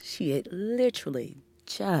She had literally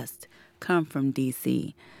just come from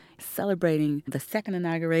D.C., celebrating the second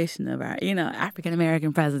inauguration of our,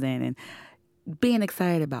 African-American president and being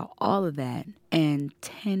excited about all of that. And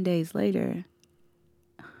 10 days later,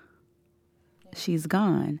 she's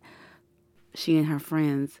gone. She and her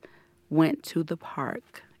friends went to the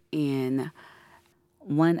park, and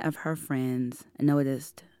one of her friends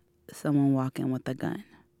noticed someone walking with a gun.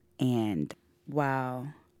 And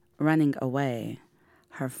while running away,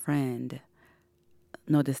 her friend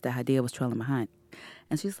noticed that Hadiya was trailing behind.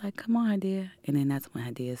 And she's like, "Come on, Hadiya." And then that's when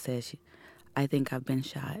Hadiya says, "I think I've been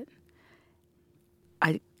shot."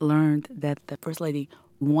 I learned that the First Lady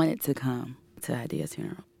wanted to come to Hadiya's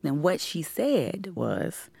funeral. And what she said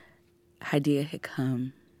was Hadiya had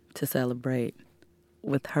come to celebrate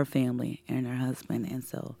with her family and her husband. And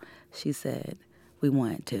so she said, we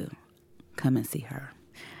wanted to come and see her.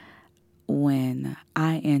 When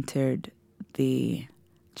I entered the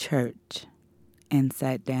church and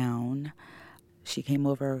sat down, she came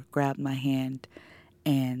over, grabbed my hand,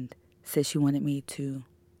 and said she wanted me to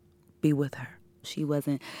be with her. She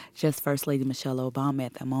wasn't just First Lady Michelle Obama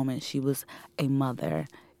at that moment. She was a mother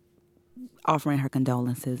offering her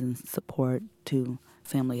condolences and support to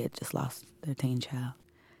family that had just lost their teen child.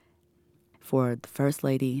 For the First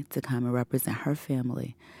Lady to come and represent her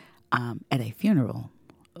family at a funeral,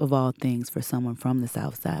 of all things, for someone from the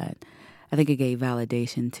South Side, I think it gave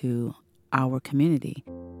validation to our community.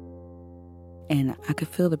 And I could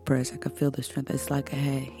feel the pressure. I could feel the strength. It's like I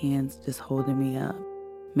had hands just holding me up,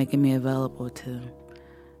 making me available to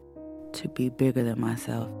be bigger than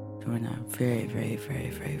myself during a very, very, very,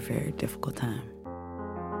 very, very difficult time.